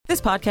This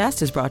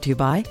podcast is brought to you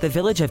by the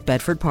Village of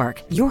Bedford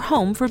Park, your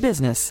home for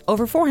business.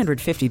 Over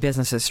 450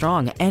 businesses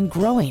strong and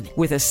growing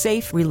with a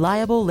safe,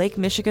 reliable Lake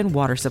Michigan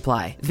water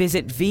supply.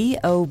 Visit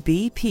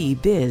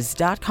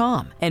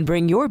VOBPBiz.com and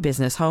bring your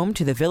business home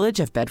to the Village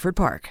of Bedford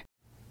Park.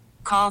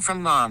 Call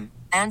from mom.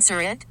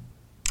 Answer it.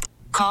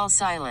 Call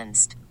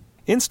silenced.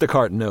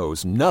 Instacart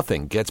knows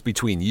nothing gets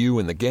between you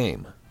and the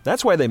game.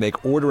 That's why they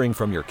make ordering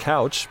from your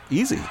couch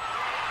easy.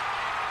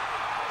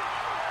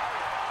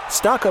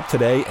 Stock up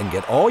today and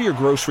get all your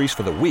groceries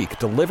for the week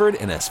delivered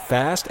in as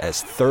fast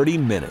as 30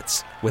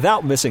 minutes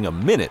without missing a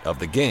minute of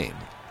the game.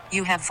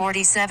 You have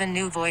 47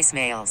 new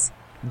voicemails.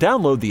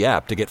 Download the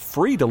app to get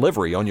free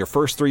delivery on your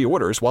first 3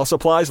 orders while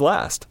supplies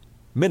last.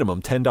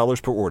 Minimum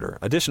 $10 per order.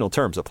 Additional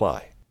terms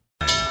apply.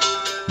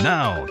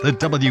 Now, the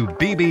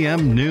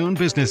WBBM Noon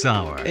Business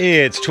Hour.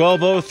 It's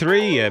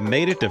 12:03 and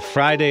made it to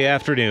Friday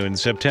afternoon,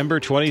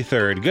 September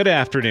 23rd. Good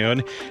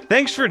afternoon.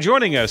 Thanks for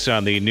joining us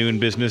on the Noon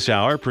Business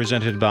Hour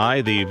presented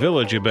by the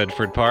Village of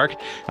Bedford Park.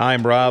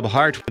 I'm Rob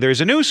Hart.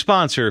 There's a new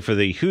sponsor for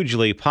the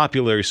hugely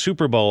popular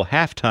Super Bowl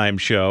halftime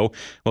show.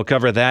 We'll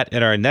cover that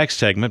in our next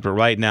segment, but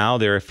right now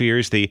there are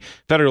fears the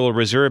Federal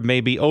Reserve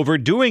may be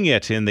overdoing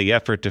it in the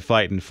effort to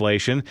fight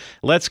inflation.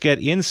 Let's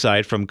get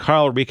insight from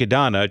Carl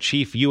Riccadonna,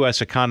 Chief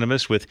U.S.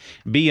 Economist with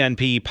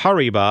BNP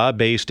Paribas,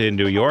 based in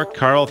New York.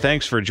 Carl,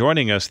 thanks for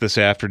joining us this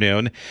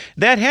afternoon.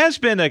 That has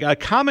been a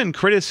common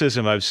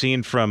criticism I've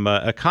seen from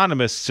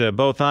economists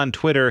both on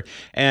Twitter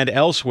and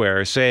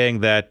elsewhere,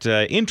 saying that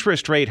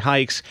interest rate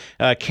hikes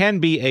can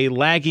be a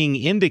lagging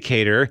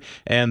indicator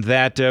and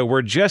that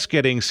we're just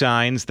getting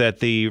signs that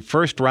the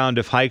first round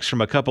of hikes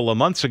from a couple of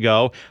months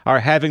ago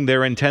are having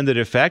their intended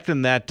effect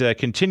and that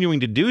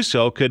continuing to do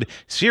so could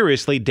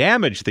seriously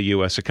damage the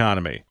U.S.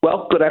 economy.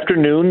 Well, good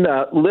afternoon.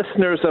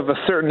 Listeners of a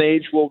certain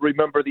age will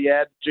remember the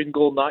ad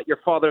jingle, "Not Your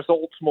Father's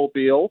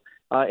Oldsmobile,"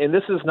 and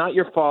this is not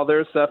your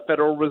father's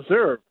Federal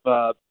Reserve,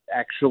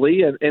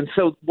 actually. And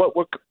so what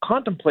we're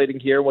contemplating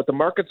here, what the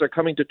markets are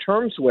coming to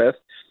terms with,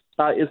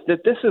 is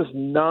that this is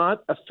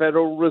not a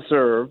Federal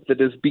Reserve that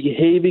is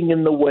behaving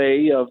in the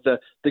way of the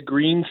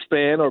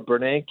Greenspan or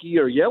Bernanke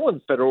or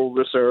Yellen Federal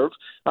Reserve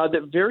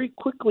that very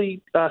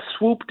quickly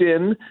swooped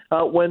in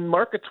when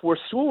markets were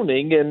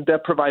swooning and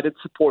provided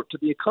support to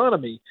the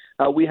economy.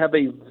 We have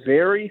a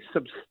very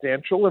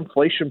substantial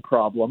inflation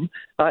problem,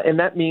 and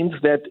that means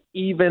that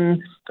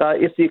even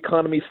if the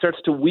economy starts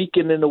to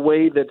weaken in a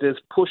way that is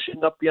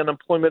pushing up the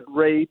unemployment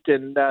rate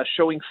and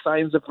showing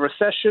signs of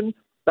recession,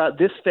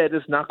 this Fed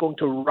is not going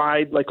to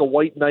ride like a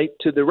white knight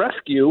to the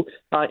rescue.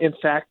 In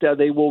fact,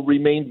 they will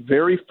remain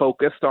very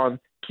focused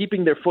on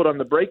keeping their foot on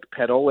the brake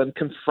pedal and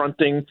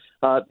confronting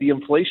the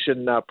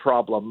inflation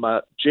problem.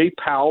 Jay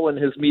Powell, in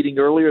his meeting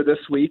earlier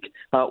this week,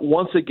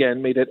 once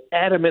again made it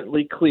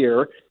adamantly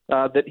clear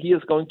that he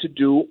is going to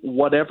do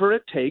whatever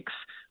it takes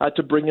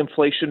to bring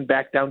inflation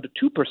back down to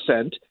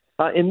 2%.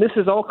 And this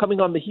is all coming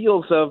on the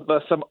heels of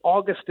some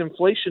August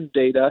inflation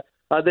data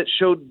that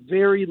showed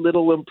very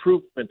little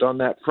improvement on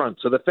that front.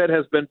 So the Fed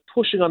has been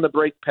pushing on the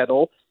brake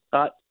pedal.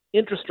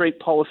 Interest rate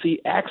policy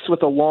acts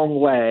with a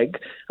long lag,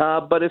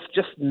 but it's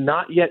just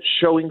not yet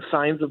showing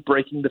signs of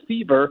breaking the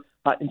fever.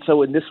 And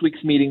so in this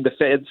week's meeting, the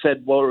Fed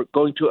said, well, we're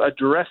going to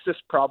address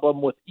this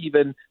problem with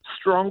even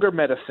stronger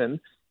medicine,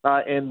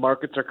 and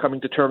markets are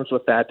coming to terms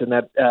with that. And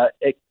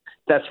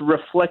that's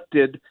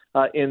reflected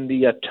in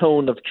the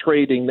tone of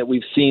trading that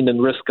we've seen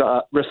in risk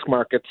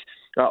markets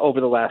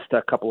over the last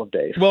couple of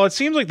days. Well, it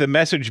seems like the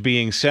message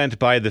being sent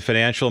by the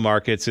financial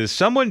markets is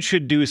someone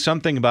should do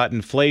something about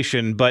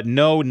inflation, but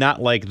no,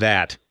 not like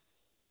that.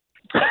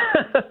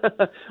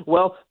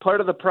 Well, part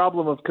of the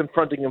problem of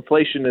confronting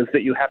inflation is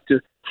that you have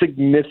to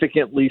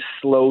significantly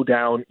slow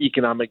down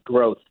economic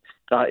growth.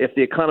 If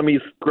the economy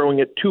is growing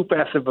at too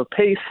fast of a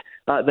pace,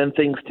 then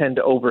things tend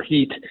to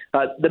overheat.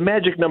 The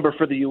magic number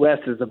for the U.S.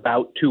 is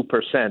about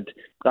 2%.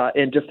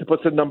 And just to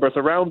put some numbers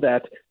around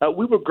that,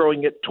 we were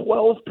growing at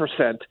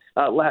 12%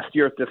 last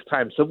year at this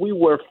time. So we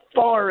were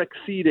far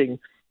exceeding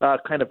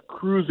kind of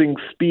cruising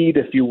speed,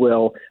 if you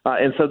will.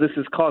 And so this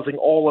is causing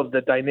all of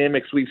the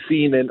dynamics we've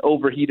seen in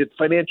overheated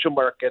financial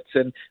markets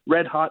and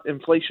red-hot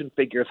inflation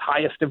figures,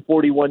 highest in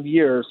 41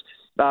 years.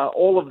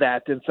 All of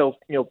that. And so,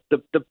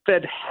 the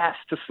Fed has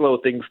to slow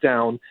things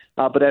down.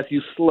 But as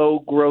you slow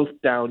growth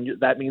down,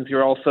 that means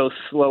you're also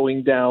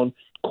slowing down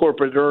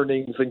corporate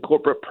earnings and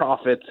corporate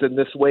profits, and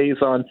this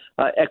weighs on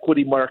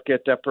equity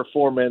market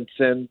performance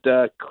and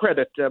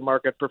credit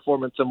market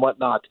performance and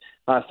whatnot.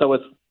 So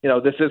it's,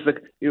 this is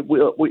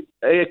we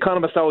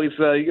economists always,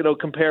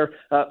 compare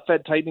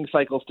Fed tightening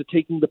cycles to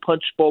taking the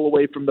punch bowl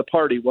away from the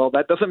party. Well,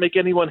 that doesn't make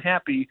anyone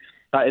happy.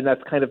 and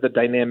that's kind of the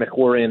dynamic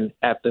we're in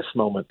at this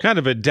moment. Kind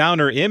of a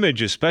downer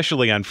image,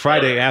 especially on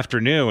Friday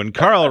afternoon.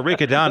 Carl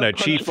Riccadonna,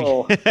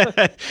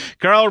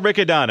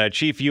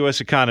 chief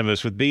U.S.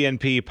 economist with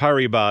BNP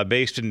Paribas,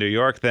 based in New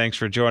York. Thanks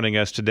for joining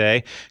us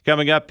today.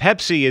 Coming up,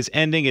 Pepsi is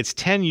ending its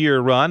 10-year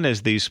run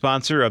as the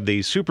sponsor of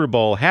the Super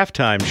Bowl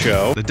halftime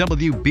show. The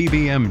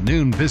WBBM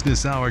Noon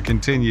Business Hour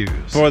continues.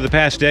 For the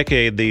past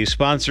decade, the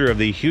sponsor of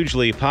the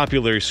hugely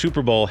popular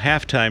Super Bowl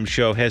halftime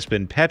show has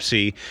been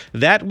Pepsi.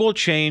 That will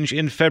change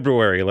in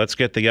February. Let's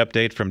get the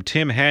update from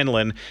Tim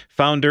Hanlon,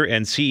 founder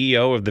and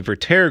CEO of the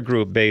Verter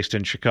Group based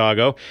in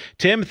Chicago.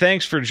 Tim,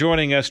 thanks for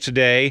joining us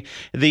today.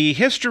 The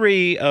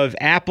history of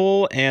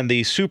Apple and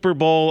the Super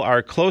Bowl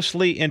are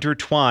closely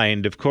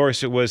intertwined. Of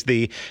course, it was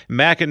the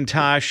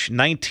Macintosh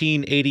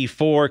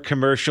 1984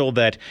 commercial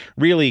that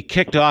really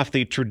kicked off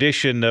the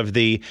tradition of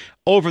the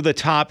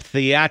over-the-top,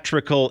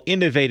 theatrical,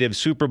 innovative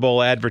Super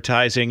Bowl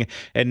advertising,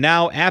 and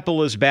now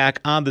Apple is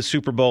back on the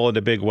Super Bowl in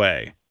a big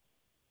way.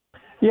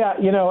 Yeah,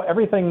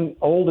 everything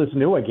old is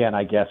new again,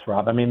 I guess,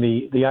 Rob. I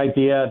mean, the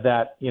idea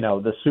that,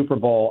 the Super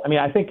Bowl,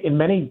 I think in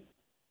many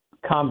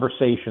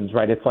conversations,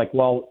 right, it's like,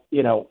 well,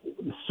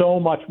 so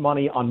much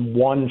money on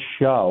one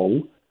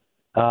show,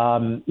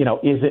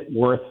 is it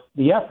worth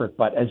the effort?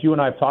 But as you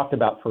and I have talked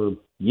about for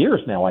years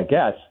now, I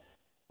guess,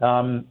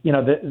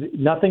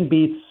 nothing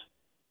beats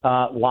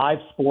live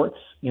sports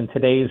in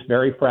today's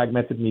very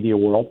fragmented media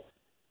world,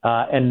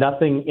 and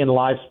nothing in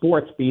live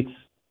sports beats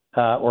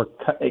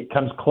it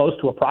comes close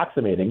to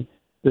approximating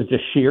the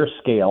just sheer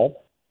scale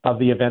of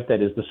the event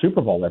that is the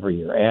Super Bowl every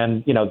year.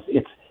 And,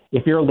 it's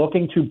if you're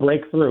looking to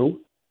break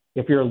through,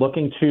 if you're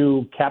looking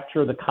to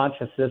capture the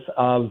consciousness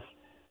of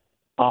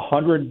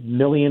 100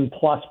 million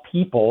plus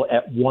people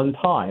at one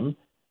time,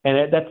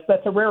 and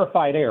that's a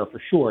rarefied air for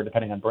sure,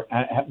 depending on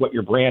what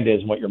your brand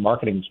is and what your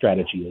marketing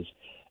strategy is.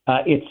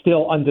 It's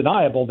still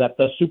undeniable that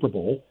the Super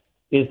Bowl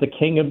is the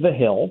king of the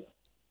hill.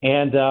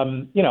 And,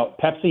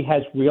 Pepsi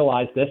has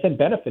realized this and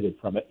benefited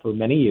from it for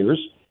many years,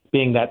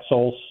 being that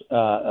sole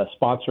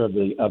sponsor of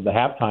the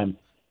halftime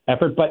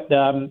effort. But,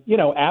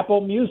 Apple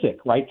Music,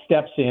 right,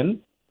 steps in.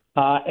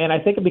 And I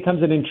think it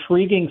becomes an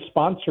intriguing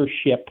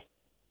sponsorship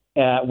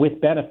with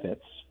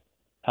benefits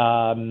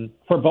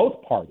for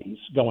both parties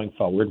going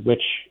forward,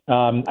 which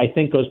I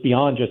think goes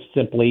beyond just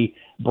simply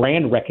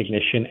brand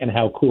recognition and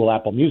how cool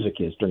Apple Music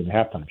is during the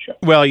halftime show.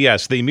 Well,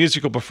 yes, the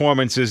musical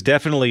performance is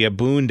definitely a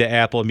boon to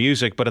Apple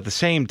Music, but at the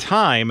same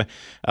time,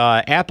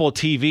 Apple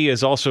TV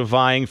is also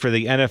vying for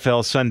the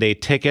NFL Sunday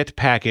Ticket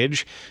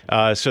package,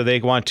 so they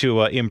want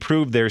to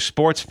improve their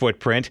sports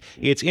footprint.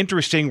 It's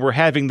interesting we're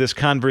having this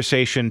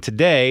conversation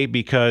today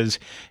because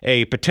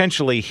a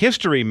potentially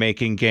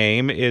history-making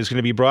game is going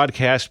to be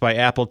broadcast by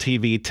Apple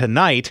TV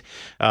tonight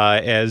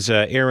as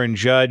Aaron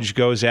Judge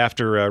goes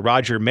after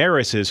Roger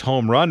Maris's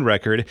home run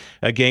record,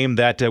 a game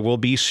that will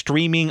be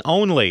streaming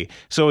only.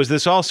 So is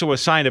this also a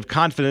sign of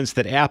confidence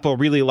that Apple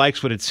really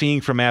likes what it's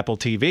seeing from Apple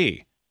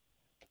TV?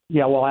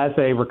 Yeah, well, as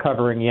a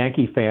recovering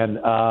Yankee fan,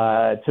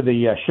 to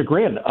the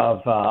chagrin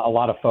of a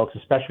lot of folks,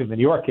 especially in the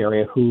New York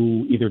area,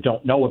 who either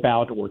don't know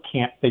about or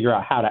can't figure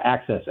out how to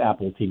access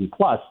Apple TV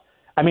Plus.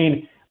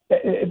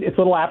 It's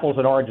little apples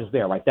and oranges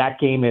there, right?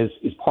 That game is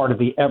part of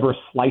the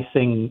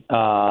ever-slicing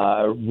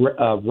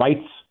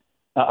rights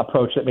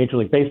approach that Major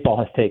League Baseball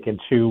has taken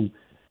to,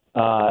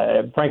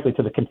 frankly,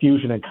 to the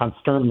confusion and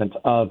consternment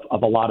of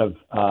a lot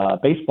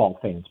of baseball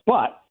fans.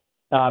 But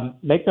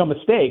make no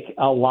mistake,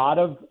 a lot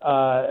of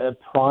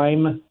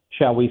prime,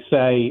 shall we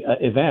say,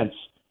 events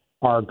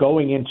are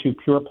going into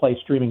pure play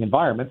streaming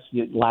environments.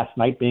 Last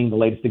night being the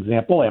latest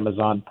example,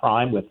 Amazon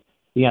Prime with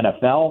the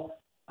NFL.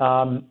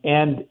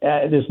 And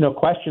there's no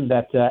question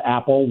that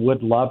Apple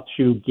would love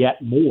to get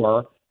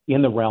more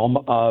in the realm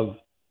of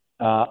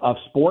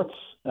sports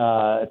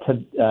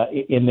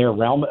in their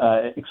realm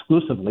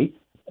exclusively.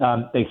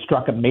 They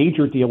struck a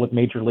major deal with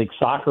Major League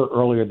Soccer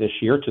earlier this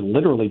year to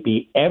literally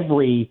be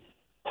every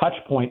touch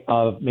point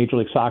of Major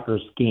League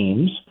Soccer's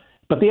games.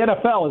 But the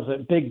NFL is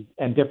a big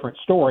and different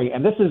story.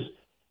 And this is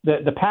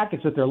the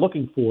package that they're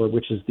looking for,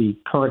 which is the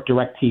current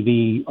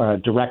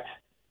DirecTV direct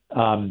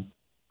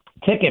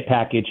ticket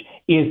package,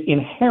 is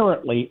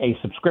inherently a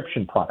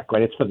subscription product,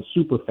 right? It's for the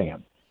super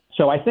fan.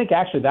 So I think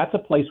actually that's a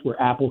place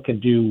where Apple can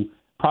do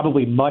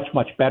probably much,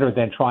 much better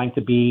than trying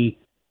to be,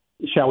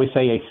 shall we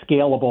say, a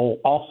scalable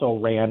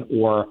also-ran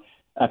or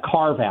a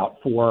carve-out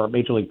for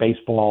Major League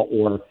Baseball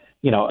or,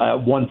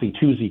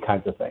 onesie-twosie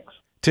kinds of things.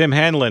 Tim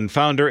Hanlon,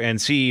 founder and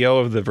CEO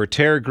of the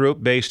Verter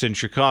Group based in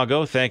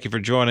Chicago. Thank you for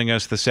joining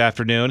us this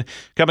afternoon.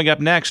 Coming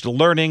up next,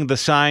 learning the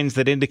signs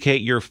that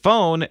indicate your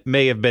phone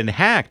may have been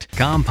hacked.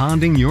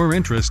 Compounding your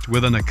interest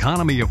with an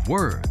economy of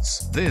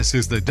words. This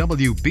is the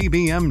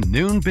WBBM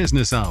Noon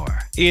Business Hour.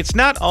 It's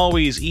not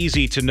always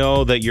easy to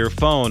know that your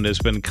phone has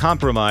been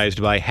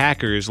compromised by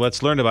hackers.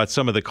 Let's learn about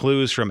some of the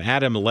clues from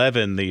Adam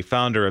Levin, the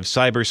founder of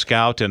Cyber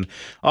Scout and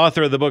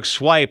author of the book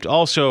Swiped,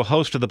 also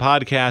host of the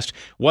podcast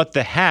What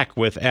the Hack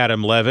with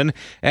Adam Levin. Levin.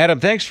 Adam,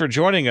 thanks for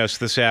joining us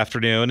this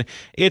afternoon.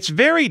 It's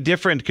very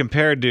different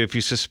compared to if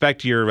you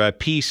suspect your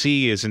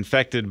PC is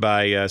infected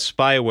by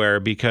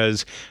spyware,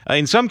 because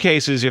in some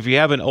cases, if you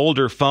have an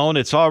older phone,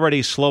 it's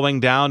already slowing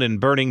down and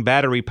burning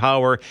battery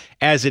power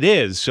as it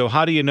is. So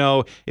how do you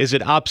know, is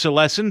it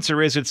obsolescence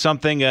or is it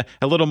something a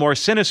little more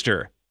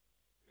sinister?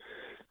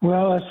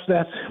 Well,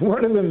 that's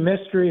one of the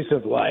mysteries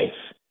of life.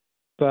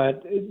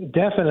 But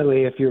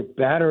definitely, if your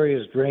battery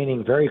is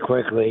draining very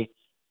quickly,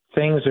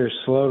 things are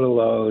slow to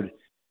load,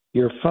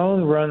 your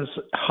phone runs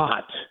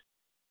hot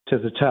to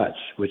the touch,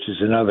 which is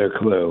another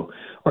clue,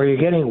 or you're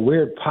getting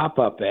weird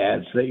pop-up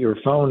ads that your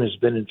phone has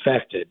been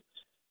infected.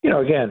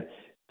 Again,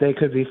 they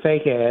could be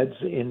fake ads.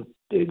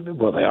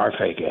 Well, they are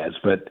fake ads,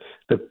 but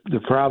the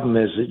problem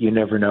is that you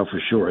never know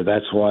for sure.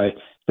 That's why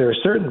there are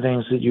certain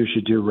things that you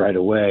should do right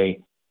away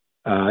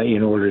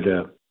in order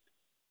to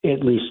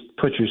at least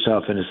put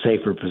yourself in a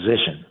safer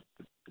position.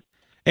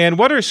 And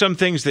what are some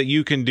things that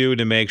you can do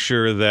to make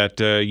sure that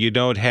you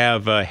don't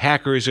have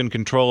hackers in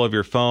control of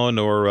your phone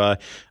or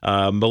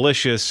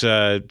malicious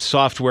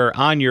software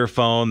on your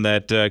phone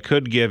that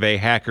could give a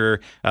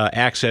hacker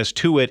access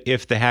to it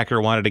if the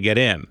hacker wanted to get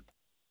in?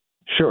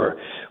 Sure.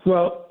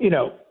 Well,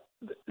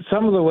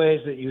 some of the ways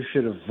that you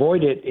should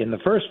avoid it in the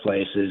first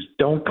place is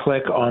don't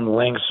click on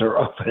links or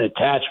open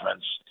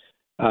attachments.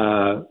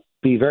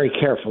 Be very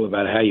careful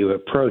about how you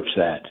approach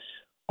that.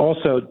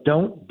 Also,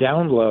 don't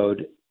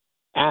download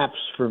apps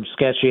from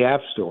sketchy app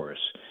stores.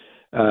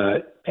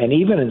 And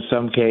even in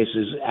some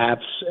cases,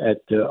 apps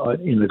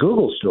in the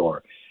Google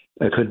store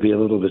could be a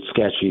little bit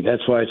sketchy.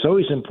 That's why it's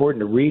always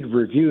important to read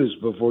reviews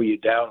before you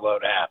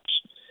download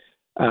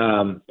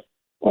apps.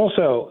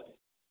 Also,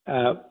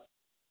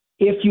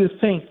 if you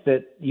think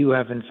that you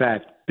have, in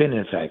fact, been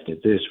infected,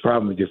 there's a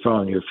problem with your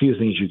phone, there are a few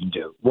things you can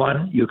do.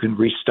 One, you can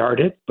restart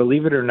it.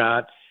 Believe it or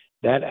not,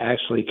 that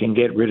actually can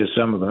get rid of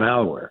some of the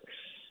malware.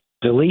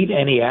 Delete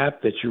any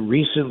app that you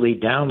recently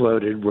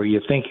downloaded where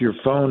you think your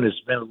phone has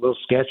been a little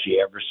sketchy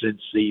ever since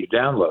you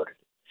downloaded it.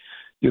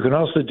 You can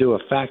also do a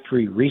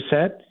factory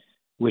reset,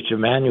 which a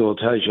manual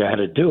tells you how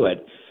to do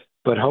it,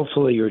 but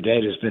hopefully your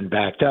data has been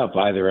backed up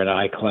either in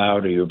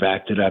iCloud or you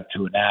backed it up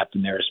to an app,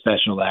 and there are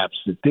special apps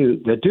that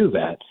do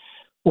that.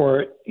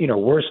 Or,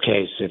 worst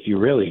case, if you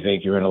really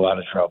think you're in a lot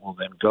of trouble,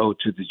 then go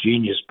to the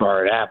Genius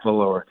Bar at Apple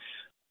or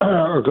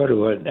go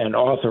to an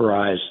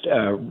authorized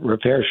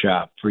repair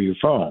shop for your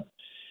phone.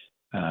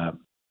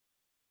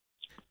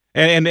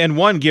 And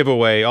one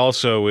giveaway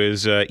also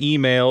is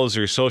emails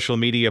or social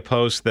media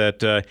posts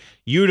that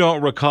you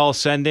don't recall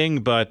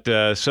sending, but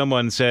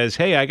someone says,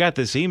 hey, I got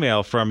this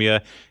email from you,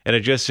 and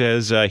it just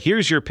says,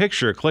 here's your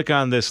picture, click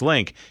on this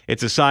link.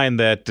 It's a sign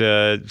that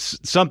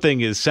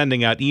something is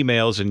sending out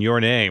emails in your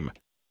name.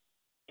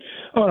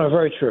 Oh, no,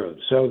 very true.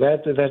 So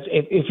that's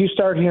if you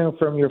start hearing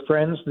from your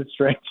friends that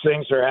strange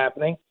things are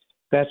happening,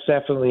 that's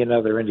definitely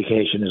another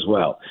indication as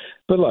well.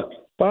 But look,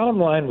 bottom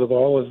line with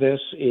all of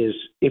this is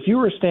if you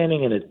were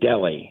standing in a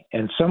deli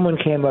and someone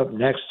came up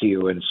next to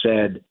you and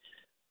said,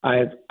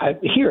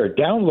 here,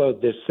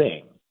 download this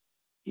thing,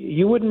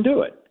 you wouldn't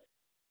do it.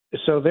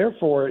 So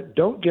therefore,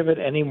 don't give it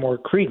any more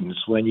credence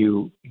when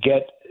you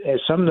get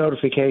some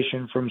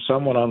notification from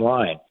someone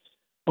online.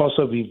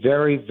 Also, be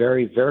very,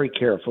 very, very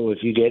careful if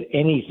you get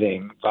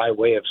anything by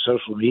way of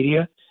social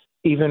media,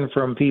 even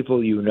from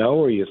people you know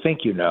or you think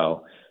you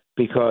know,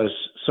 because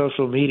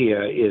social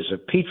media is a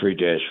petri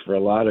dish for a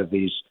lot of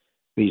these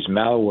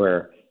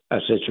malware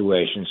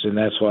situations, and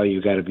that's why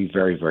you got to be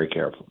very, very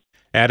careful.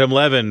 Adam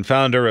Levin,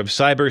 founder of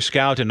Cyber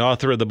Scout and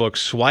author of the book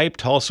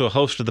Swiped, also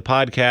host of the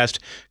podcast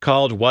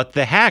called What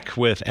the Hack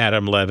with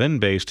Adam Levin,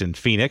 based in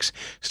Phoenix.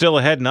 Still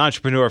ahead in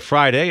Entrepreneur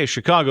Friday, a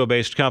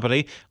Chicago-based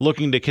company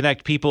looking to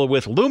connect people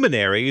with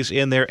luminaries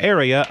in their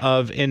area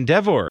of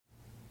endeavor.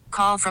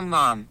 Call from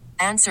mom.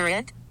 Answer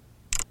it.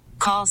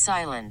 Call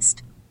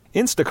silenced.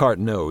 Instacart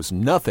knows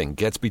nothing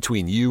gets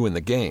between you and the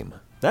game.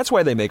 That's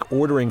why they make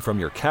ordering from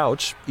your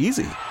couch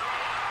easy.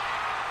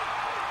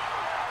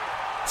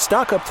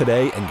 Stock up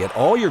today and get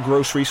all your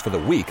groceries for the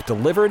week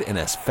delivered in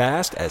as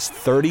fast as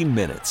 30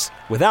 minutes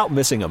without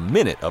missing a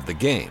minute of the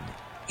game.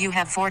 You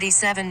have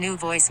 47 new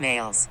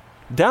voicemails.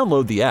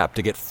 Download the app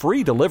to get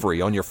free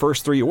delivery on your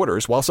first 3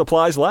 orders while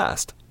supplies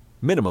last.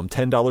 Minimum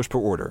 $10 per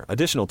order.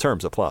 Additional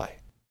terms apply.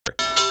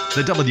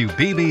 The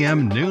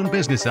WBBM Noon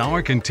Business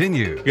Hour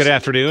continues. Good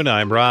afternoon.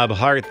 I'm Rob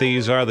Hart.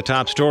 These are the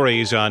top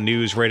stories on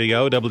News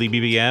Radio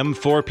WBBM.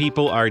 4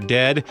 people are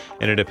dead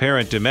in an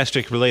apparent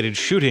domestic-related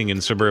shooting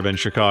in suburban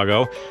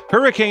Chicago.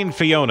 Hurricane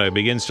Fiona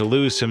begins to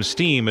lose some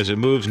steam as it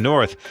moves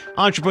north.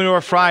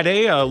 Entrepreneur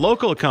Friday, a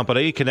local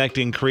company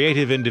connecting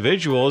creative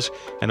individuals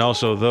and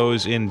also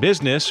those in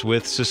business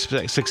with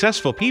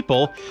successful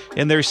people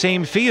in their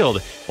same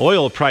field.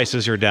 Oil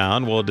prices are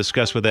down. We'll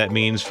discuss what that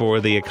means for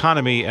the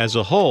economy as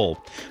a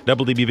whole.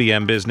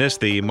 WBBM Business.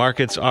 The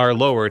markets are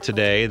lower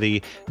today.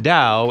 The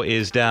Dow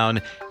is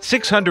down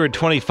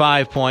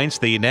 625 points.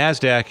 The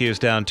NASDAQ is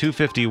down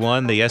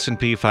 251. The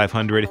S&P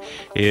 500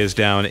 is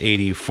down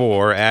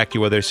 84.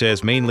 AccuWeather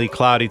says mainly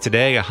cloudy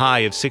today, a high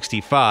of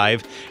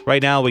 65.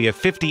 Right now we have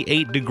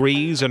 58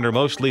 degrees under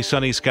mostly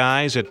sunny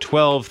skies at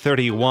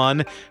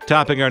 12:31.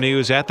 Topping our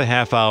news at the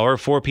half hour,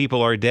 4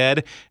 people are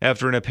dead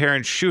after an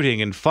apparent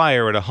shooting and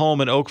fire at a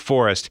home in Oak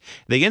Forest.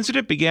 The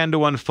incident began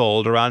to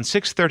unfold around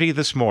 6:30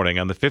 this morning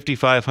on the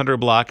 5500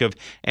 block of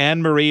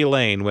Anne Marie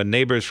Lane when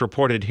neighbors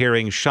reported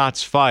hearing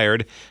shots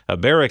fired. A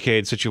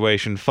barricade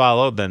situation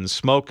followed, then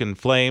smoke and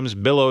flames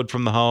billowed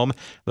from the home.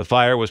 The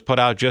fire was put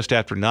out just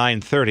after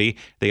 9:30.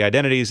 The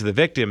identities of the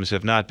victims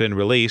have not been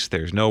released.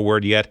 There's no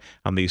word yet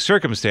on the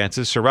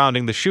circumstances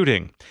surrounding the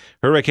shooting.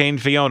 Hurricane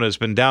Fiona has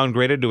been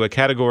downgraded to a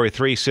Category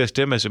 3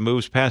 system as it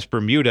moves past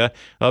Bermuda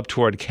up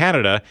toward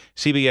Canada.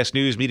 CBS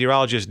News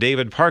meteorologist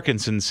David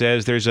Parkinson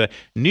says there's a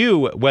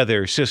new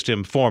weather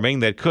system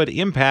forming that could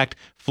impact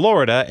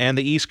Florida and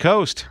the East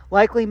Coast.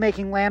 Likely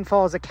making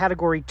landfall as a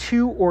Category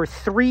 2 or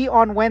 3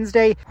 on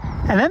Wednesday.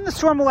 And then the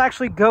storm will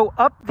actually go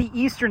up the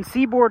eastern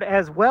seaboard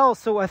as well.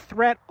 So a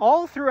threat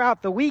all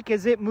throughout the week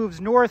as it moves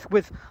north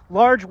with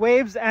large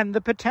waves and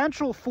the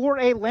potential for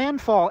a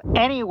landfall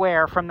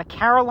anywhere from the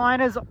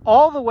Carolinas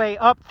all the way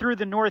up through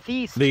the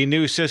Northeast. The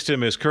new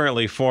system is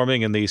currently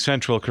forming in the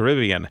Central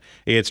Caribbean.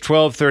 It's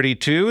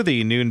 12:32.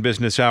 The Noon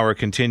Business Hour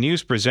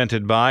continues,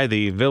 presented by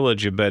the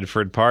Village of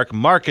Bedford Park.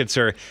 Markets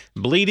are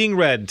bleeding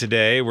red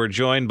today. We're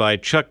joined by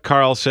Chuck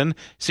Carlson,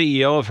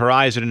 CEO of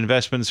Horizon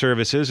Investment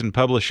Services and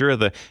publisher of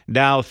the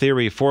Dow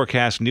Theory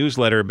Forecast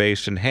newsletter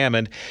based in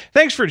Hammond.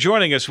 Thanks for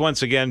joining us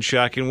once again,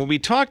 Chuck. And when we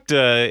talked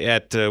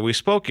we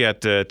spoke at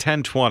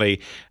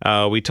 10:20,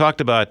 we talked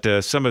about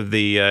some of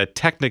the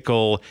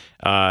technical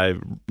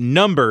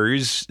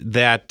numbers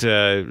that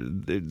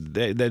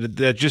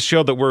just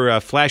show that we're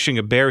flashing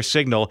a bear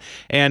signal.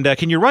 And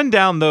can you run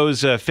down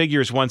those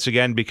figures once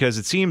again? Because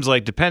it seems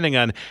like, depending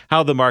on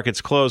how the markets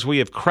close, we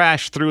have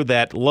crashed through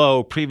that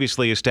low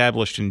previously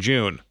established in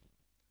June.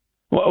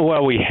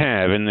 Well, we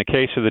have. In the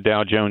case of the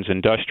Dow Jones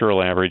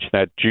Industrial Average,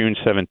 that June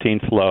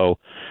 17th low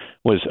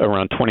was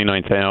around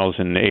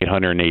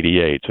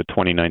 29,888, so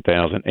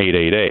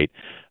 29,888.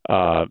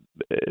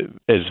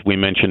 As we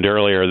mentioned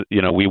earlier,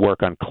 we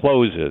work on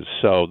closes,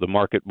 so the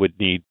market would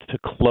need to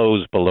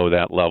close below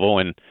that level,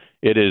 and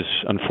it is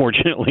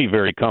unfortunately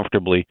very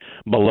comfortably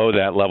below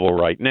that level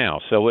right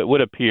now. So it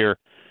would appear,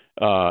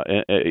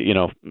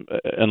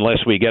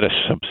 unless we get a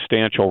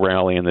substantial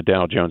rally in the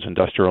Dow Jones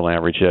Industrial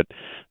Average, that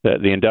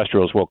the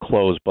industrials will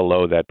close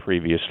below that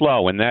previous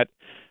low, and that,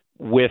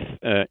 with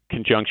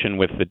conjunction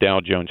with the Dow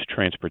Jones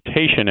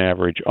Transportation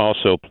Average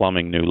also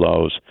plumbing new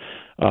lows,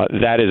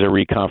 that is a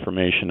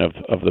reconfirmation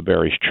of the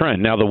bearish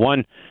trend. Now, the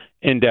one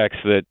index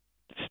that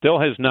still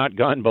has not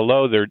gone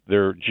below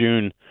their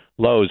June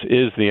lows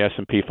is the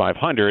S&P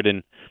 500,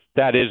 and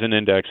that is an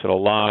index that a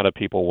lot of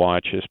people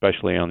watch,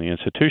 especially on the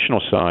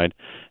institutional side,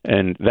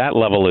 and that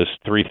level is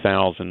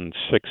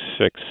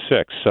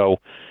 3,666. So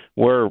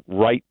we're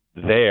right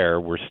there.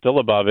 We're still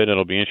above it.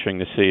 It'll be interesting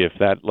to see if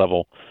that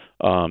level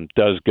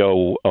does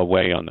go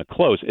away on the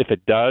close. If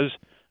it does,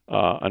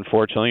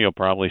 unfortunately, you'll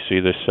probably see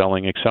this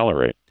selling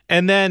accelerate.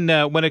 And then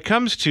when it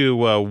comes to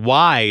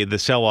why the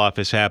sell-off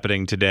is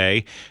happening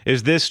today,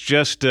 is this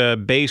just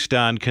based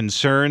on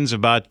concerns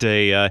about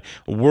a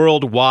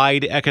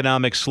worldwide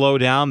economic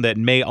slowdown that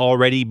may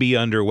already be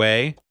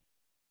underway?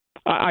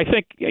 I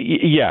think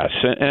yes,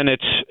 and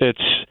it's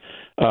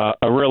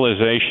a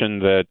realization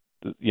that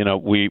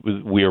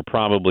we are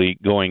probably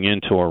going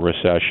into a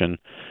recession.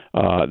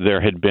 There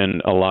had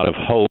been a lot of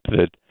hope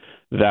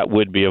that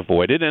would be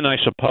avoided, and I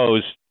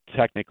suppose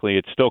technically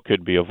it still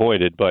could be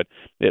avoided, but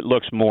it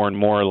looks more and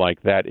more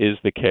like that is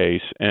the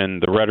case,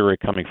 and the rhetoric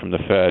coming from the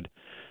Fed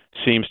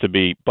seems to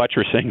be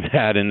buttressing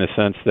that, in the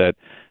sense that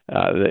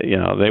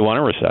they want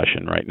a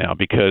recession right now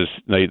because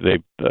they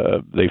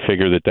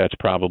figure that that's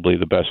probably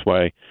the best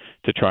way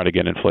to try to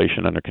get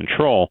inflation under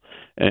control.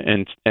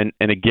 And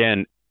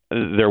again,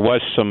 there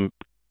was some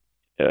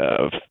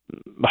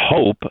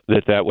hope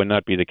that would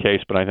not be the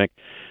case, but I think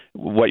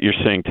what you're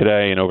seeing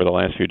today and over the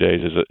last few days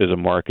is a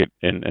market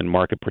and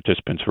market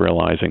participants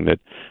realizing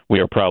that we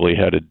are probably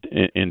headed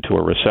into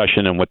a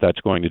recession, and what that's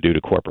going to do to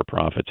corporate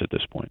profits at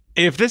this point.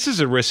 If this is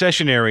a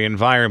recessionary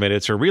environment,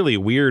 it's a really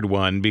weird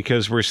one,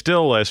 because we're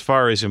still, as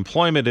far as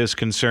employment is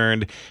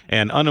concerned,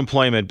 and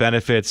unemployment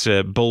benefits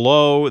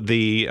below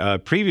the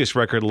previous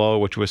record low,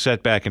 which was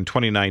set back in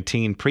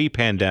 2019,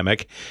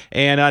 pre-pandemic.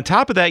 And on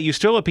top of that, you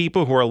still have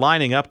people who are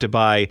lining up to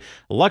buy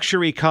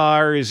luxury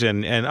cars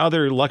and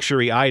other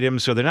luxury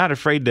items, so they're not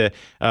afraid to,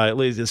 at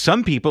least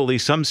some people, at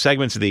least some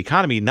segments of the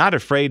economy, not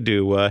afraid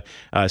to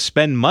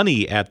spend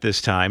money at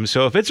this time.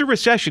 So if it's a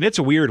recession, it's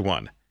a weird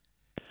one.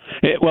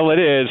 Well, it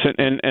is,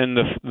 and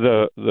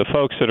the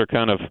folks that are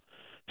kind of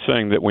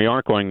saying that we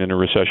aren't going into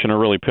recession are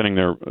really pinning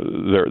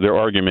their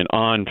argument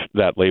on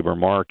that labor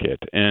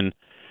market. And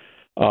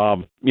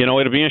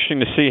it'll be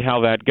interesting to see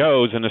how that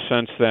goes, in the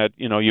sense that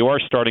you are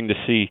starting to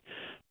see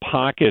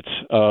pockets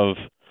of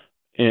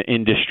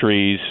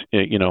industries,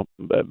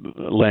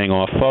 laying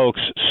off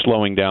folks,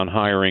 slowing down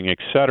hiring, et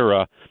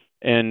cetera.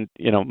 And,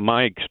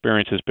 my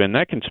experience has been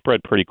that can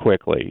spread pretty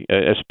quickly,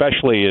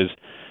 especially as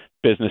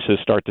businesses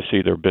start to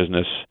see their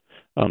business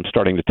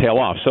starting to tail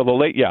off. So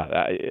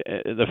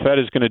the Fed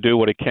is going to do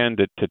what it can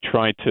to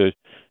try to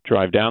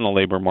drive down the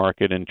labor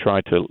market and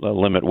try to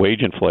limit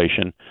wage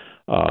inflation.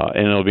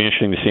 And it'll be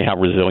interesting to see how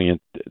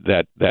resilient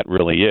that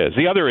really is.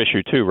 The other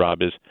issue, too,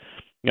 Rob, is,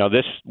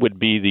 this would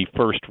be the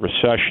first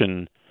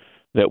recession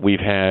that we've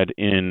had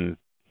in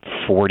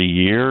 40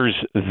 years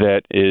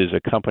that is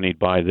accompanied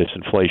by this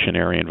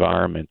inflationary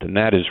environment. And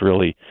that is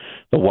really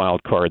the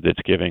wild card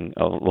that's giving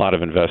a lot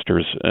of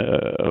investors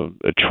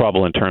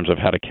trouble in terms of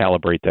how to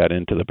calibrate that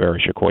into the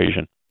bearish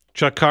equation.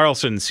 Chuck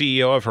Carlson,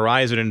 CEO of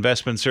Horizon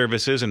Investment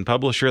Services and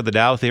publisher of the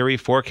Dow Theory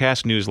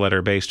Forecast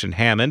newsletter based in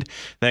Hammond.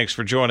 Thanks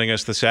for joining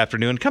us this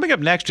afternoon. Coming up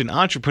next in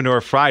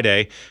Entrepreneur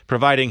Friday,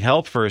 providing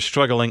help for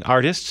struggling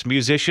artists,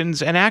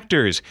 musicians, and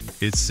actors.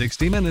 It's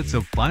 60 minutes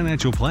of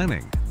financial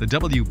planning. The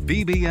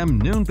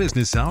WBBM Noon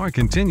Business Hour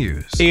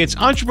continues. It's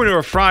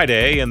Entrepreneur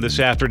Friday, and this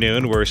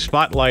afternoon we're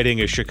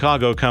spotlighting a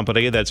Chicago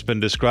company that's been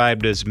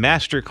described as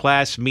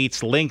Masterclass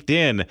meets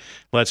LinkedIn.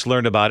 Let's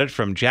learn about it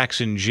from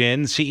Jackson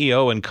Jin,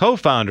 CEO and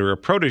co-founder of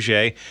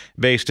Protege,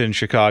 based in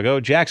Chicago.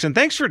 Jackson,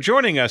 thanks for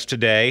joining us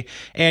today.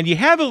 And you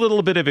have a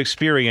little bit of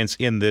experience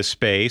in this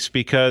space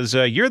because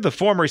you're the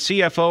former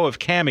CFO of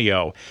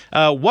Cameo.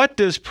 What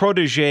does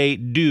Protege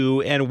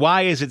do, and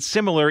why is it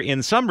similar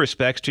in some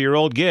respects to your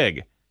old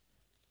gig?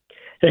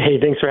 Hey,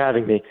 thanks for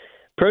having me.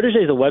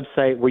 Protege is a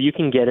website where you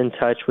can get in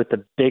touch with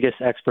the biggest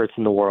experts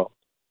in the world.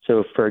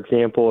 So, for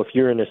example, if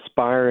you're an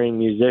aspiring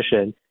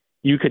musician,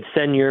 you could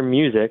send your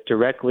music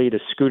directly to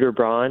Scooter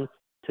Braun,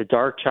 to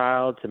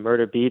Darkchild, to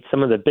Murder Beats,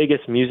 some of the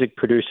biggest music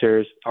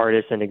producers,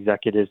 artists, and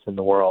executives in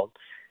the world.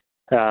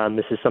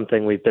 This is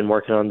something we've been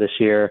working on this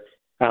year.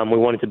 We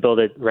wanted to build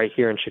it right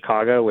here in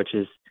Chicago, which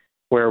is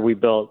where we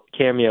built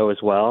Cameo as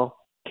well.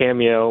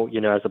 Cameo,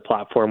 as a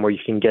platform where you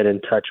can get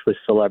in touch with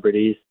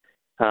celebrities,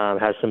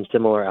 has some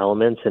similar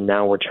elements, and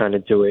now we're trying to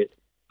do it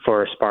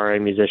for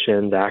aspiring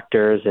musicians,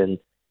 actors, and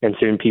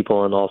soon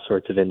people in all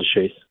sorts of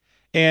industries.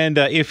 And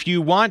if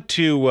you want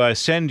to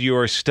send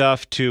your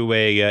stuff to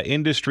a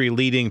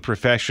industry-leading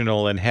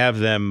professional and have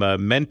them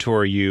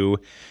mentor you,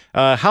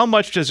 how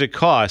much does it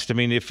cost? I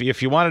mean,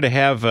 if you wanted to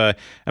have,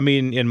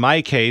 in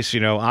my case,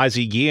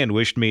 Ozzie Guillen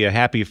wished me a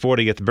happy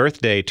 40th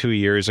birthday 2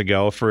 years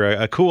ago for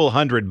a cool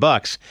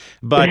 $100.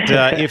 But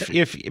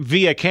if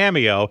via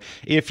Cameo,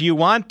 if you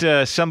want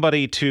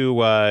somebody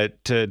to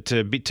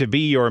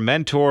be your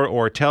mentor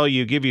or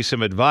give you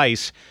some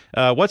advice,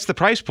 what's the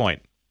price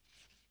point?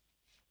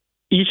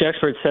 Each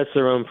expert sets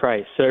their own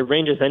price. So it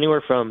ranges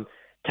anywhere from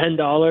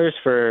 $10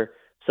 for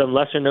some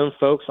lesser-known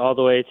folks all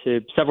the way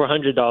to several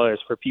 $100s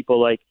for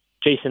people like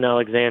Jason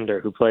Alexander,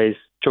 who plays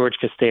George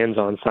Costanza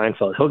on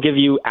Seinfeld. He'll give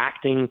you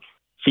acting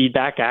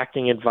feedback,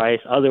 acting advice,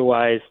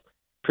 otherwise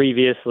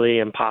previously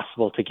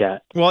impossible to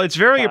get. Well, it's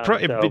very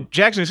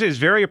Jackson says it's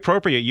very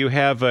appropriate. You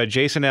have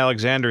Jason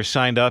Alexander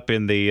signed up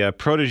in the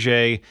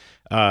Protege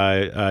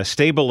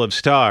stable of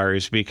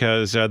stars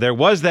because there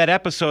was that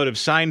episode of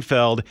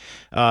Seinfeld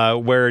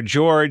where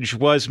George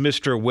was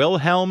Mr.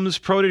 Wilhelm's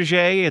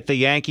protege at the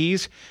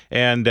Yankees,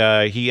 and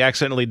he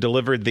accidentally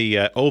delivered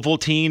the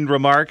Ovaltine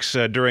remarks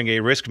during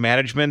a risk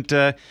management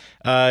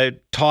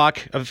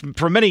talk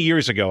for many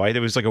years ago. It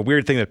was like a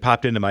weird thing that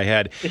popped into my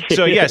head.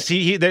 So yes,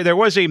 there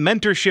was a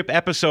mentorship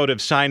episode of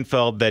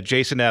Seinfeld that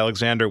Jason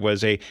Alexander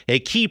was a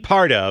key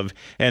part of,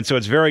 and so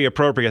it's very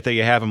appropriate that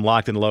you have him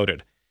locked and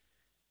loaded.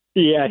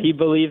 Yeah, he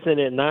believes in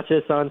it, not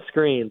just on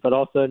screen, but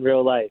also in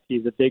real life.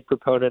 He's a big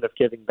proponent of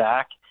giving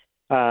back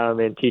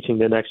and teaching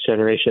the next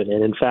generation.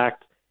 And in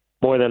fact,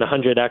 more than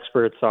 100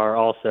 experts are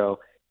also.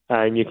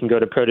 And you can go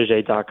to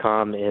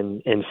protege.com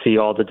and see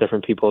all the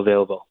different people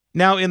available.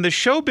 Now, in the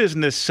show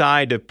business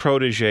side of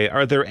Protege,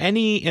 are there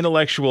any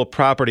intellectual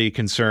property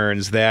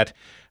concerns that,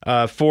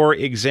 for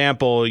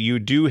example, you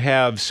do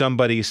have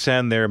somebody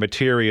send their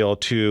material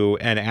to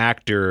an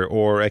actor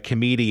or a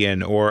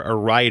comedian or a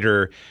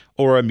writer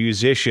or a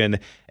musician,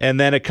 and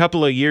then a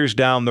couple of years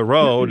down the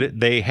road,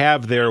 they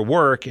have their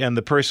work, and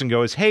the person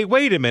goes, hey,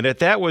 wait a minute,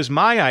 that was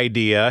my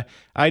idea.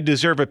 I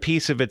deserve a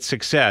piece of its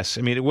success.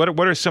 I mean, what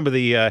are some of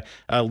the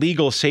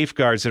legal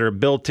safeguards that are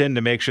built in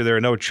to make sure there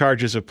are no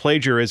charges of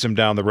plagiarism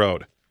down the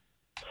road?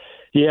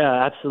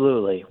 Yeah,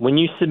 absolutely. When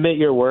you submit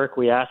your work,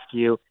 we ask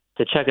you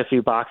to check a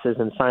few boxes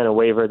and sign a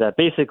waiver that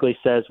basically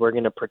says we're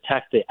going to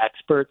protect the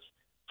experts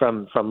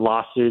from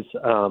lawsuits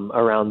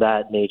around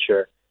that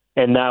nature.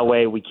 And that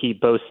way we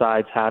keep both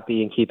sides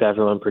happy and keep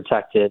everyone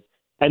protected.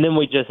 And then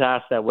we just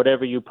ask that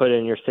whatever you put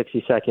in your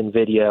 60-second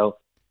video,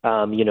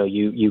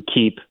 you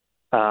keep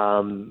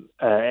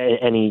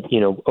any,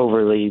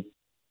 overly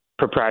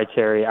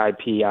proprietary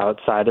IP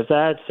outside of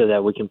that so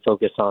that we can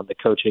focus on the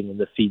coaching and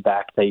the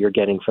feedback that you're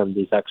getting from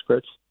these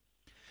experts.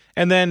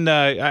 And then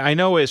I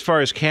know as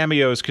far as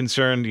Cameo is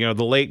concerned,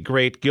 the late,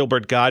 great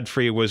Gilbert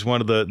Gottfried was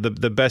one of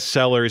the best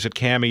sellers at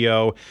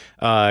Cameo.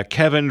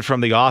 Kevin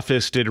from The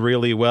Office did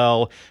really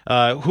well.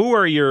 Who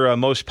are your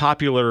most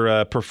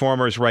popular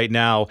performers right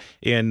now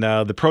in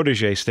the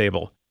Protégé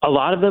stable? A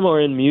lot of them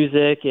are in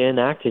music and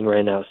acting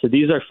right now. So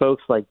these are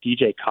folks like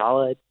DJ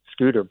Khaled,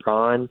 Scooter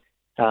Braun,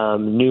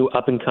 new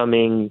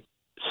up-and-coming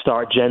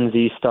Gen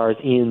Z stars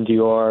Ian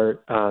Dior,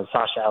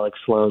 Sasha Alex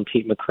Sloan,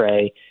 Tate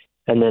McRae,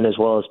 and then as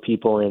well as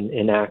people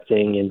in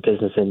acting and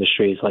business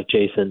industries like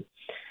Jason.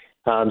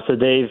 So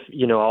they've,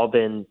 all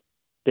been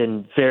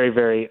very,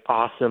 very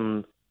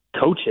awesome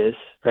coaches,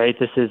 right?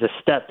 This is a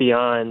step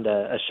beyond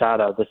a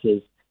shout-out. This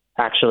is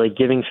actually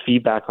giving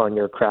feedback on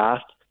your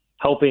craft,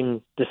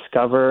 helping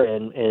discover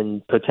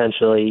and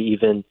potentially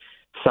even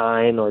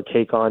sign or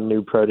take on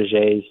new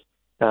protégés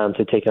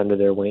to take under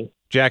their wing.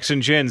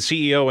 Jackson Ginn,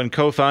 CEO and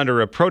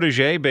co-founder of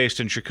Protégé, based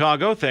in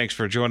Chicago. Thanks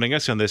for joining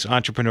us on this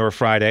Entrepreneur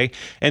Friday.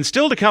 And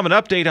still to come, an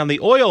update on the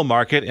oil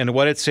market and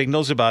what it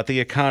signals about the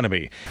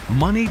economy.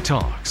 Money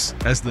Talks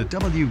as the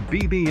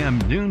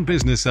WBBM Noon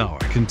Business Hour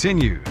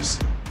continues.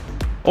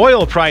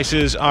 Oil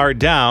prices are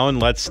down.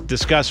 Let's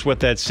discuss what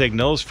that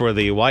signals for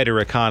the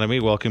wider economy.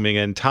 Welcoming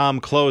in Tom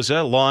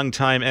Kloza,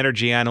 longtime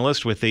energy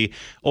analyst with the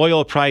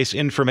Oil Price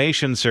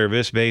Information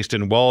Service based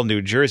in Wall,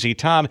 New Jersey.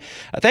 Tom,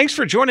 thanks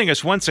for joining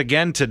us once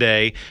again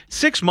today.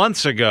 6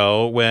 months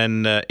ago,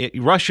 when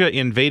Russia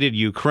invaded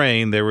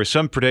Ukraine, there were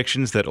some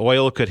predictions that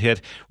oil could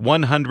hit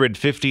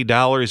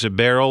 $150 a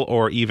barrel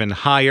or even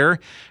higher.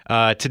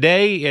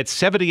 Today, it's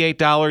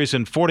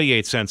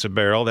 $78.48 a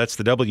barrel. That's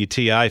the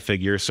WTI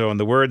figure. So, in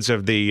the words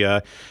of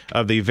the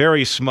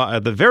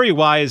very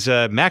wise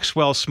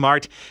Maxwell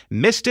Smart,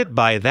 missed it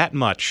by that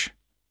much.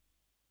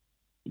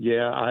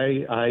 Yeah,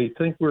 I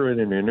think we're in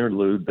an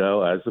interlude,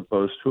 though, as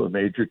opposed to a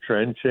major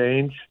trend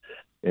change.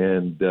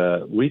 And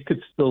we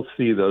could still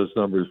see those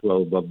numbers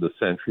well above the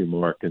century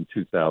mark in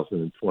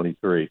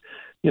 2023.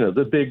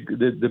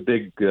 The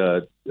big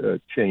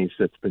change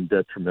that's been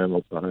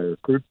detrimental to higher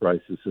crude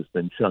prices has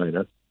been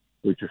China,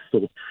 which is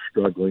still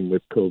struggling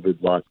with COVID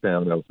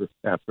lockdown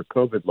after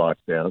COVID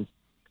lockdown.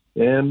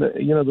 And,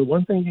 the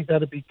one thing you got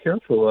to be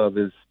careful of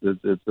is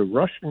the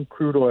Russian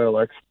crude oil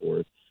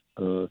exports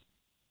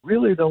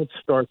really don't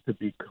start to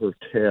be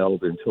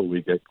curtailed until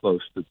we get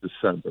close to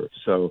December.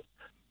 So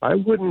I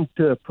wouldn't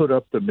put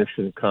up the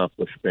mission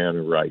accomplished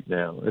banner right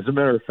now. As a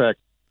matter of fact,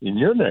 in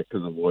your neck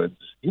of the woods,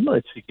 you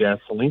might see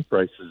gasoline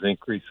prices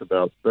increase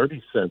about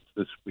 30 cents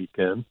this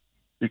weekend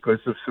because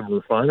of some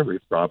refinery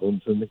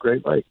problems in the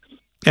Great Lakes.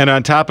 And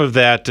on top of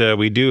that,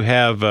 we do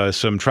have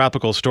some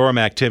tropical storm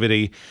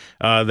activity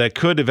that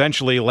could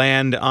eventually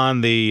land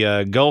on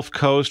the Gulf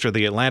Coast or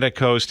the Atlantic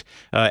coast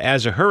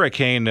as a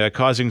hurricane,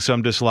 causing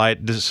some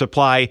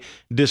supply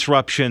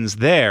disruptions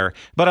there.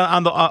 But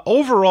on the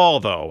overall,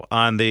 though,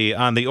 on the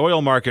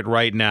oil market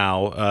right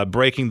now,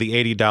 breaking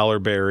the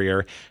 $80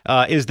 barrier,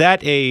 is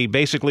that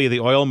basically the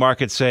oil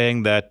market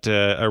saying that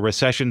a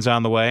recession's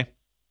on the way?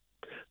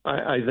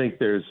 I think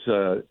there's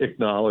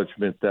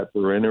acknowledgement that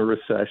we're in a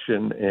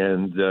recession,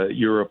 and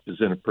Europe is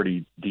in a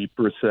pretty deep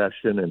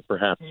recession, and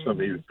perhaps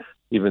some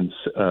even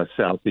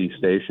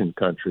Southeast Asian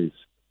countries.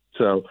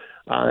 So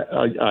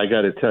I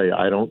got to tell you,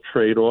 I don't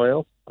trade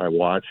oil. I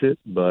watch it,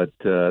 but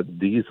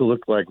these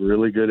look like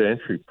really good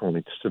entry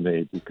points to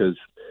me because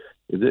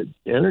the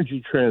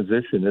energy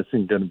transition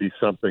isn't going to be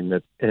something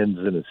that ends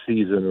in a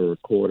season or a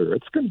quarter.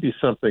 It's going to be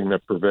something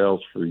that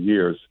prevails for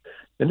years.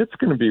 And it's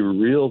going to be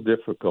real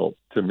difficult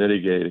to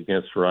mitigate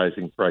against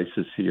rising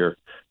prices here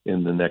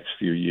in the next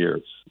few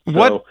years.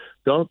 So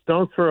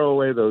don't throw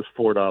away those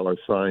 $4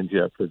 signs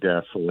yet for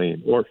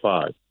gasoline, or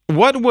 $5.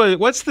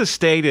 What's the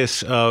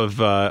status of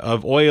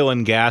oil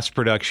and gas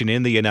production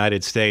in the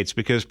United States?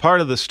 Because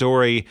part of the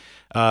story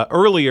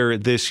earlier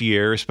this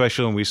year,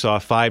 especially when we saw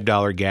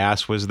 $5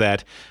 gas, was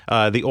that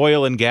the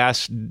oil and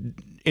gas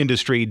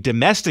industry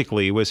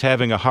domestically was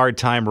having a hard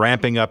time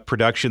ramping up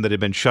production that had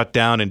been shut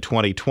down in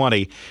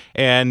 2020,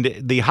 and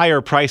the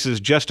higher prices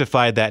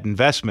justified that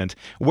investment.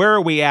 Where are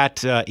we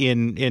at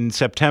in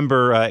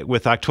September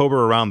with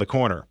October around the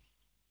corner?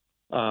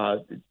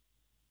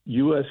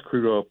 U.S.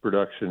 crude oil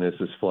production is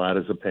as flat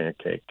as a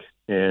pancake.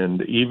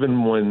 And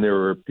even when there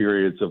were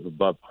periods of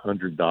above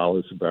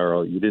 $100 a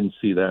barrel, you didn't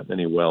see that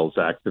many wells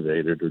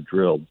activated or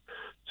drilled.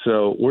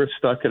 So we're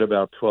stuck at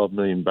about 12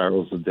 million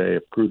barrels a day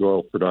of crude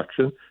oil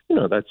production.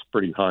 That's a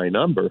pretty high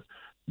number.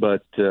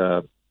 But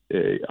the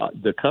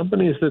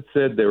companies that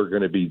said they were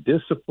going to be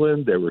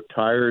disciplined, they were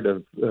tired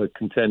of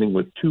contending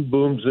with two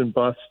booms and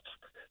busts,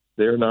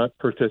 they're not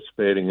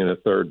participating in a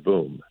third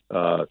boom.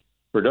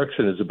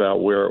 Production is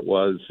about where it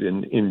was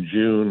in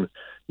June,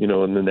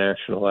 and the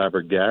national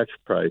average gas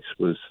price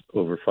was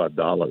over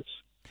 $5.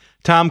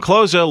 Tom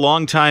Kloza,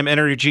 longtime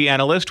energy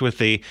analyst with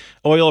the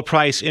Oil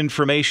Price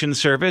Information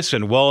Service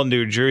in Wall,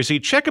 New Jersey.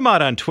 Check him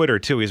out on Twitter,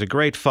 too. He's a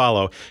great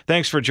follow.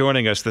 Thanks for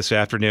joining us this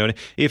afternoon.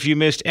 If you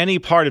missed any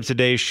part of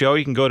today's show,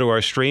 you can go to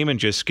our stream and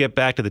just skip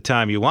back to the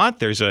time you want.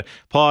 There's a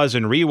pause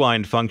and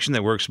rewind function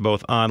that works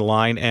both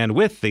online and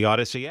with the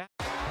Odyssey app.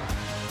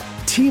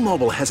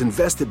 T-Mobile has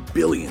invested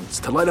billions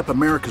to light up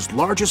America's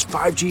largest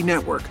 5G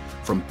network,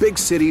 from big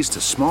cities to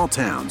small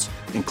towns,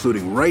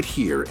 including right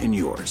here in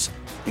yours.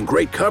 And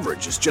great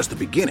coverage is just the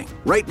beginning.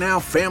 Right now,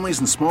 families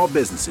and small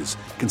businesses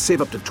can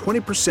save up to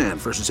 20%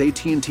 versus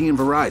AT&T and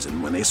Verizon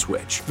when they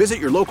switch. Visit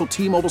your local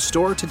T-Mobile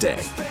store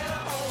today.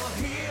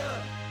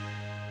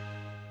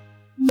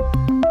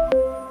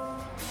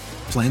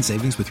 Plan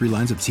savings with 3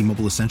 lines of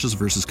T-Mobile Essentials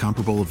versus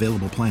comparable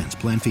available plans.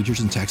 Plan features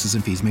and taxes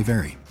and fees may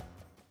vary.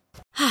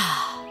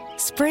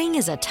 Spring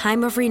is a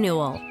time of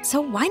renewal,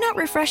 so why not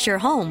refresh your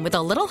home with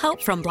a little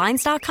help from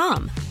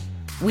Blinds.com?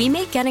 We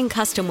make getting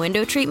custom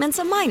window treatments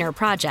a minor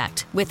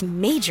project with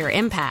major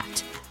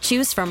impact.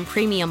 Choose from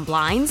premium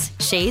blinds,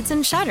 shades,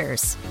 and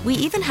shutters. We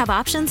even have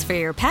options for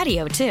your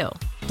patio, too.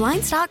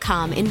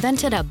 Blinds.com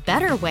invented a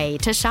better way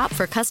to shop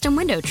for custom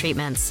window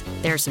treatments.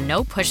 There's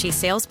no pushy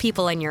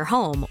salespeople in your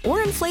home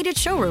or inflated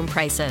showroom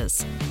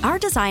prices. Our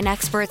design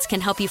experts can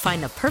help you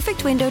find the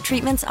perfect window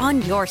treatments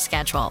on your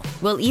schedule.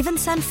 We'll even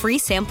send free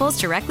samples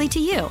directly to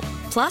you.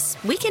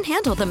 Plus, we can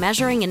handle the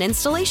measuring and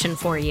installation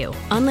for you.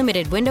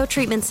 Unlimited window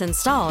treatments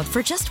installed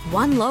for just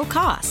one low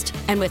cost.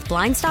 And with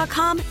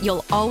Blinds.com,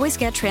 you'll always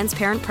get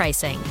transparent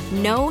pricing.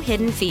 No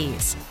hidden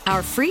fees.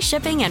 Our free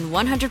shipping and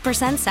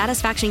 100%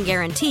 satisfaction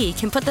guarantee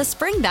can put the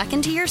spring back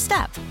into your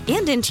step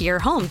and into your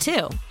home,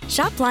 too.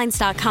 Shop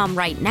Blinds.com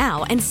right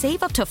now and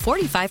save up to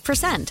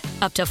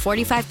 45%. Up to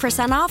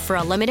 45% off for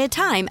a limited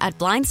time at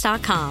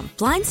Blinds.com.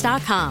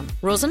 Blinds.com.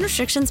 Rules and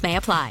restrictions may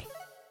apply.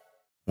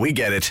 We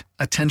get it.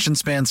 Attention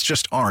spans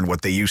just aren't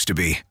what they used to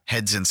be.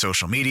 Heads in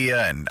social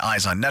media and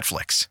eyes on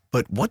Netflix.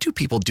 But what do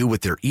people do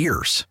with their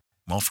ears?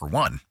 Well, for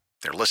one,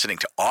 they're listening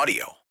to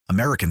audio.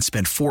 Americans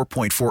spend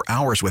 4.4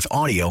 hours with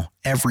audio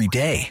every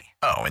day.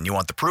 Oh, and you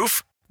want the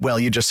proof? Well,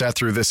 you just sat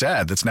through this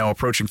ad that's now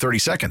approaching 30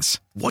 seconds.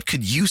 What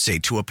could you say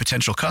to a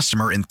potential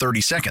customer in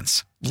 30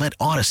 seconds? Let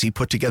Odyssey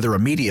put together a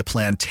media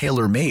plan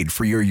tailor-made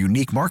for your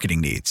unique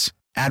marketing needs.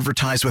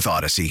 Advertise with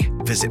Odyssey.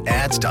 Visit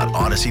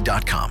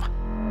ads.odyssey.com.